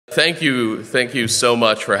Thank you so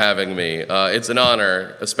much for having me. It's an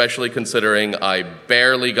honor, especially considering I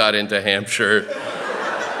barely got into Hampshire.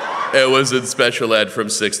 It was in special ed from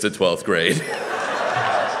 6th to 12th grade.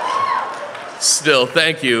 Still,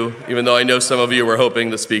 thank you, even though I know some of you were hoping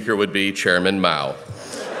the speaker would be Chairman Mao.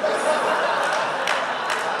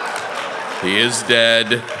 He is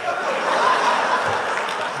dead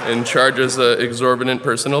and charges an exorbitant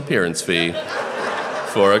personal appearance fee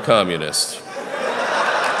for a communist.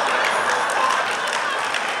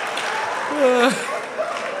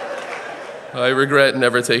 I regret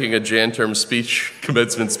never taking a Jan-term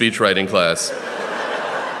commencement speech writing class.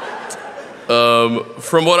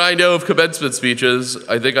 From what I know of commencement speeches,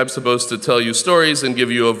 I think I'm supposed to tell you stories and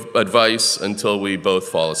give you advice until we both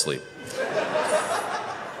fall asleep.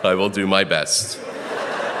 I will do my best.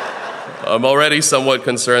 I'm already somewhat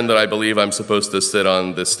concerned that I believe I'm supposed to sit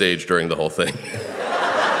on this stage during the whole thing.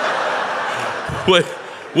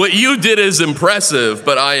 What you did is impressive,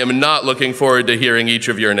 but I am not looking forward to hearing each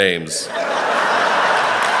of your names.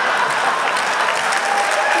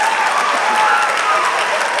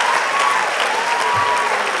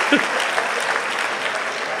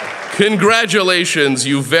 Congratulations,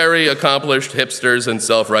 you very accomplished hipsters and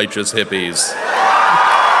self-righteous hippies.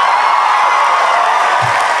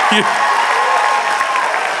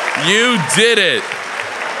 You did it.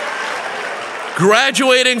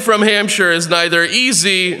 Graduating from Hampshire is neither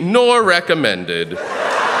easy nor recommended.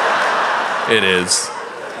 It is.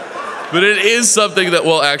 But it is something that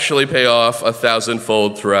will actually pay off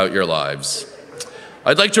 1,000-fold throughout your lives.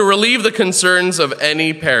 I'd like to relieve the concerns of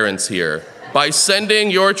any parents here. By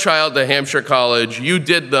sending your child to Hampshire College, you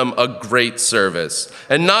did them a great service.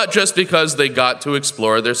 And not just because they got to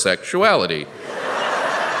explore their sexuality.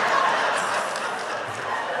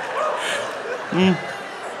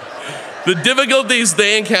 The difficulties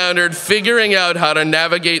they encountered figuring out how to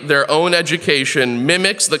navigate their own education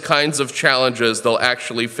mimics the kinds of challenges they'll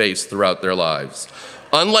actually face throughout their lives.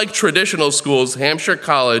 Unlike traditional schools, Hampshire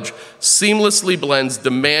College seamlessly blends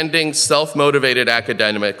demanding, self-motivated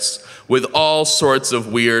academics with all sorts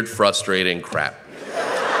of weird, frustrating crap.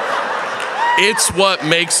 It's what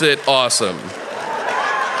makes it awesome.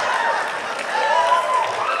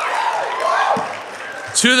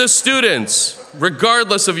 To the students,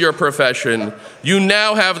 regardless of your profession, you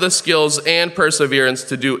now have the skills and perseverance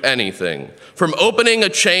to do anything. From opening a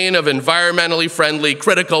chain of environmentally friendly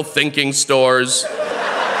critical thinking stores,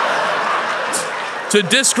 to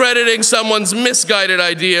discrediting someone's misguided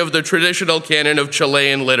idea of the traditional canon of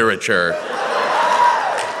Chilean literature.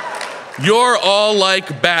 You're all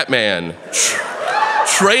like Batman,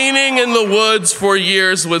 training in the woods for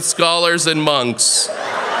years with scholars and monks.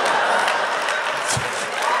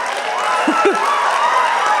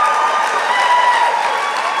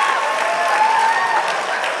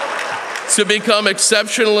 To become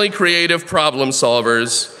exceptionally creative problem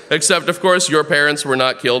solvers, except, of course, your parents were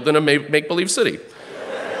not killed in a make-believe city.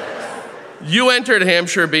 You entered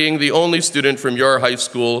Hampshire being the only student from your high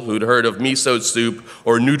school who'd heard of miso soup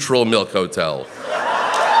or neutral milk hotel.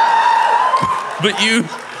 But you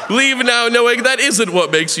leave now knowing that isn't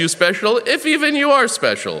what makes you special, if even you are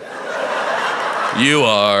special. You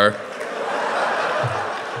are.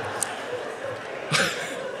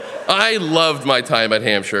 I loved my time at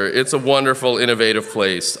Hampshire. It's a wonderful, innovative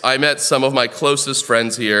place. I met some of my closest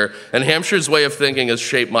friends here, and Hampshire's way of thinking has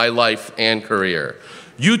shaped my life and career.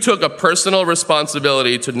 You took a personal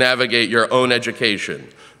responsibility to navigate your own education.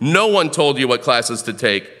 No one told you what classes to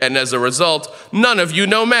take, and as a result, none of you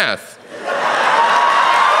know math.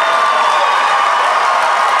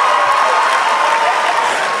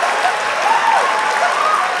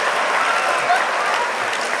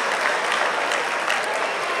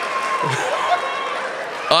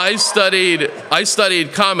 I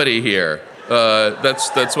studied comedy here.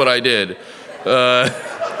 That's what I did.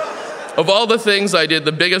 Of all the things I did,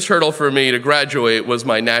 the biggest hurdle for me to graduate was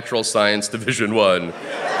my natural science Division I,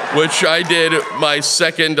 which I did my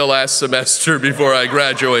second to last semester before I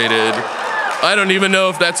graduated. I don't even know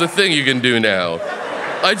if that's a thing you can do now.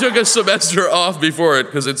 I took a semester off before it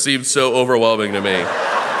because it seemed so overwhelming to me.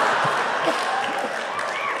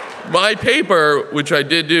 My paper, which I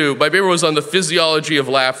did do, my paper was on the physiology of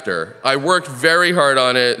laughter. I worked very hard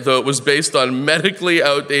on it, though it was based on medically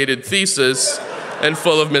outdated thesis and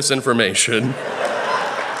full of misinformation.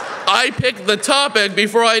 I picked the topic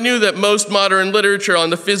before I knew that most modern literature on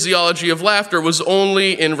the physiology of laughter was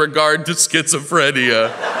only in regard to schizophrenia.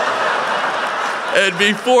 And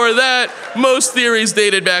before that, most theories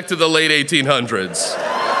dated back to the late 1800s.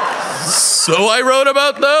 So I wrote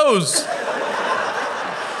about those.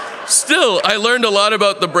 Still, I learned a lot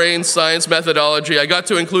about the brain's science methodology. I got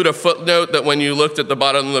to include a footnote that when you looked at the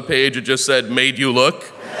bottom of the page, it just said, "made you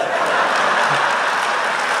look."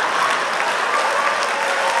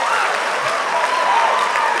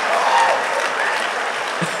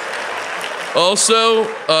 Also,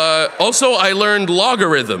 I learned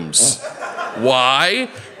logarithms. Why?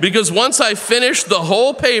 Because once I finished the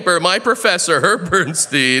whole paper, my professor, Herb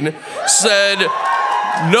Bernstein, said,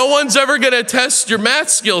 "No one's ever gonna test your math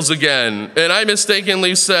skills again." And I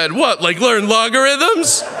mistakenly said, "What, like learn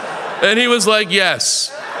logarithms?" And he was like,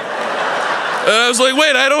 "Yes." And I was like,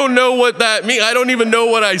 "Wait, I don't know what that means. I don't even know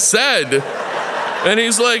what I said." And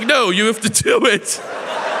he's like, "No, you have to do it."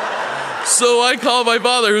 So I called my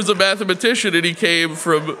father, who's a mathematician, and he came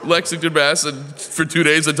from Lexington, Mass, and for 2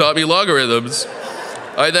 days and taught me logarithms.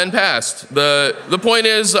 I then passed. The point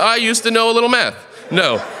is, I used to know a little math.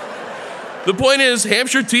 No. The point is,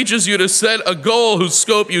 Hampshire teaches you to set a goal whose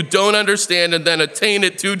scope you don't understand and then attain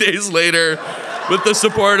it 2 days later with the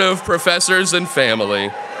support of professors and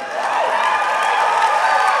family.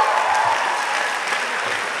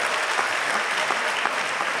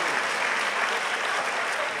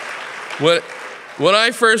 When I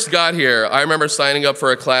first got here, I remember signing up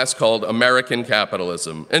for a class called American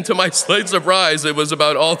Capitalism. And to my slight surprise, it was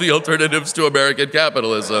about all the alternatives to American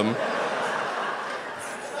capitalism.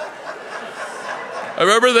 I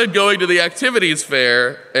remember then going to the activities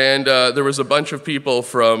fair, and there was a bunch of people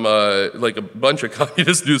from like a bunch of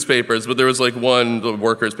communist newspapers, but there was like one, the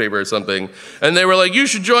workers' paper or something, and they were like, "You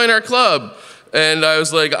should join our club." And I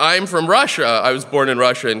was like, "I'm from Russia." I was born in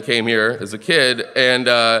Russia and came here as a kid, and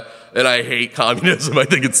I hate communism. I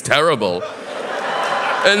think it's terrible.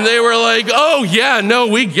 And they were like, "Oh yeah, no,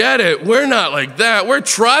 we get it. We're not like that. We're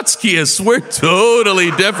Trotskyists. We're totally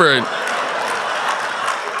different."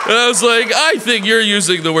 And I was like, "I think you're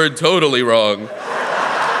using the word totally wrong."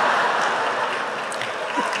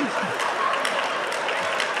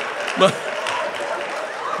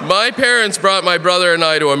 My parents brought my brother and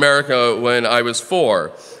I to America when I was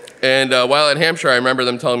 4. And while at Hampshire, I remember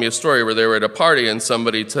them telling me a story where they were at a party and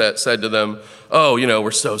somebody said to them, "Oh, you know, we're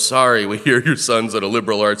so sorry. We hear your son's at a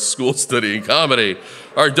liberal arts school studying comedy.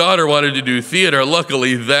 Our daughter wanted to do theater.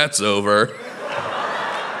 Luckily, that's over."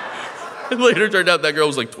 It later turned out that girl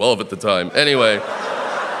was like 12 at the time. Anyway,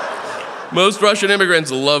 most Russian immigrants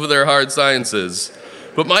love their hard sciences.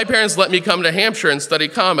 But my parents let me come to Hampshire and study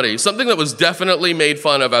comedy, something that was definitely made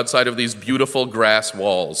fun of outside of these beautiful grass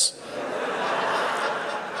walls.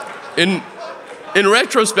 In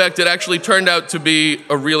retrospect, it actually turned out to be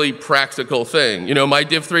a really practical thing. You know, my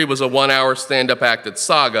Div 3 was a 1-hour stand-up act at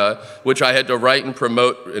Saga, which I had to write and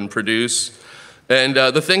promote and produce. And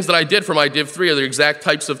the things that I did for my Div 3 are the exact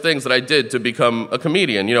types of things that I did to become a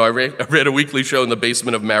comedian. You know, I ran a weekly show in the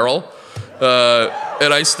basement of Merrill,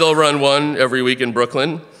 and I still run one every week in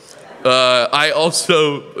Brooklyn. I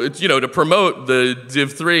also, you know, to promote the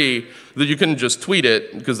Div 3, that you couldn't just tweet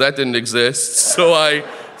it, because that didn't exist. So I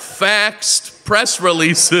faxed press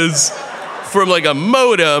releases from like a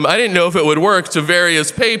modem. I didn't know if it would work, to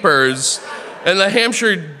various papers. And the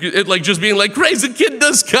Hampshire, it like just being like, "Crazy kid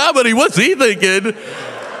does comedy, what's he thinking?"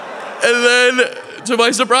 And then, to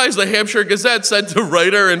my surprise, the Hampshire Gazette sent a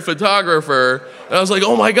writer and photographer. And I was like,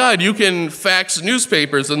 "Oh my God, you can fax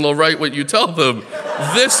newspapers and they'll write what you tell them.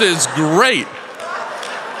 This is great."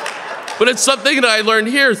 But it's something that I learned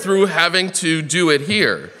here through having to do it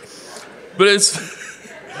here. But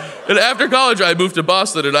and after college, I moved to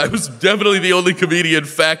Boston, and I was definitely the only comedian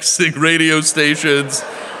faxing radio stations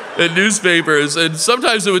and newspapers, and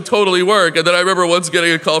sometimes it would totally work. And then I remember once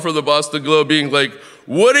getting a call from the Boston Globe being like,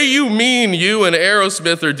 "What do you mean you and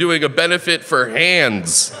Aerosmith are doing a benefit for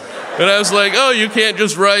hands?" And I was like, "Oh, you can't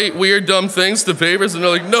just write weird, dumb things to papers?" And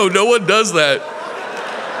they're like, "No, no one does that."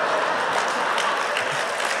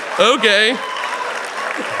 Okay.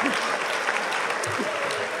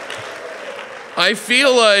 I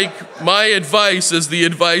feel like my advice is the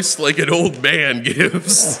advice like an old man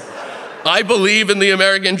gives. I believe in the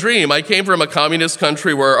American dream. I came from a communist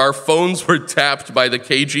country where our phones were tapped by the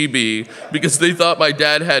KGB because they thought my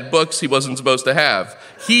dad had books he wasn't supposed to have.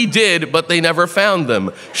 He did, but they never found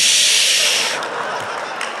them. Shh.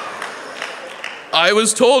 I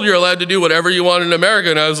was told you're allowed to do whatever you want in America,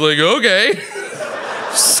 and I was like, okay.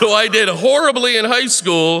 So I did horribly in high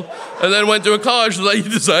school and then went to a college that let you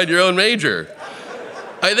decide your own major.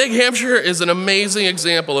 I think Hampshire is an amazing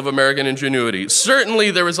example of American ingenuity.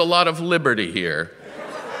 Certainly, there is a lot of liberty here.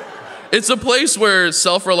 It's a place where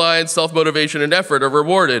self-reliance, self-motivation, and effort are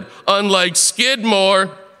rewarded, unlike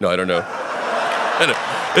Skidmore. No, I don't know.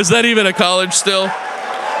 Is that even a college still?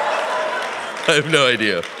 I have no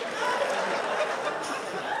idea.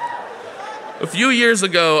 A few years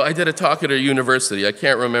ago, I did a talk at a university. I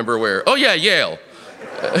can't remember where. Oh yeah, Yale.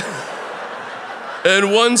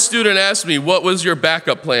 And one student asked me, what was your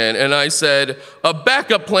backup plan? And I said, a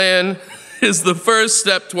backup plan is the first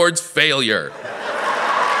step towards failure.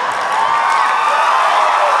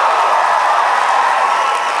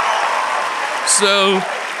 So,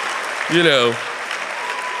 you know,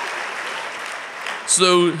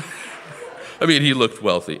 I mean, he looked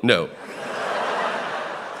wealthy. No.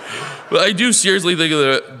 But I do seriously think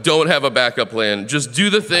that don't have a backup plan. Just do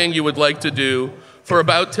the thing you would like to do for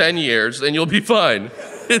about 10 years and you'll be fine.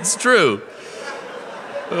 It's true.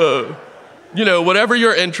 You know, whatever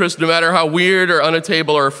your interest, no matter how weird or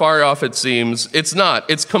unattainable or far off it seems, it's not.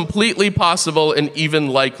 It's completely possible and even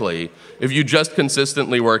likely if you just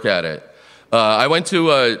consistently work at it. I went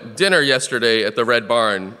to a dinner yesterday at the Red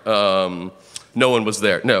Barn. No one was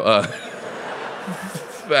there. No.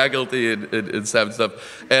 Faculty and staff and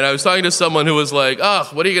stuff. And I was talking to someone who was like, oh,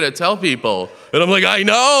 what are you going to tell people? And I'm like, I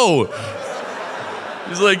know.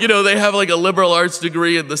 He's like, you know, they have like a liberal arts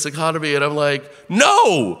degree in this economy. And I'm like,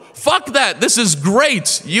 no, fuck that. This is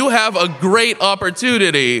great. You have a great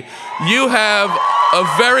opportunity. You have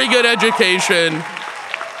a very good education.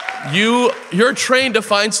 You're trained to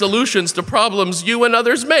find solutions to problems you and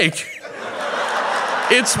others make.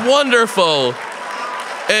 It's wonderful.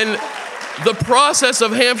 And the process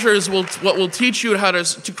of Hampshire is what will teach you how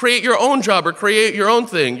to create your own job or create your own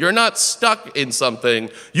thing. You're not stuck in something.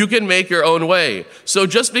 You can make your own way. So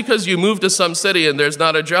just because you move to some city and there's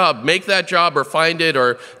not a job, make that job or find it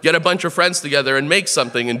or get a bunch of friends together and make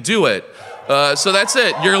something and do it. So that's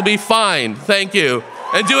it. You'll be fine. Thank you.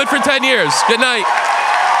 And do it for 10 years. Good night.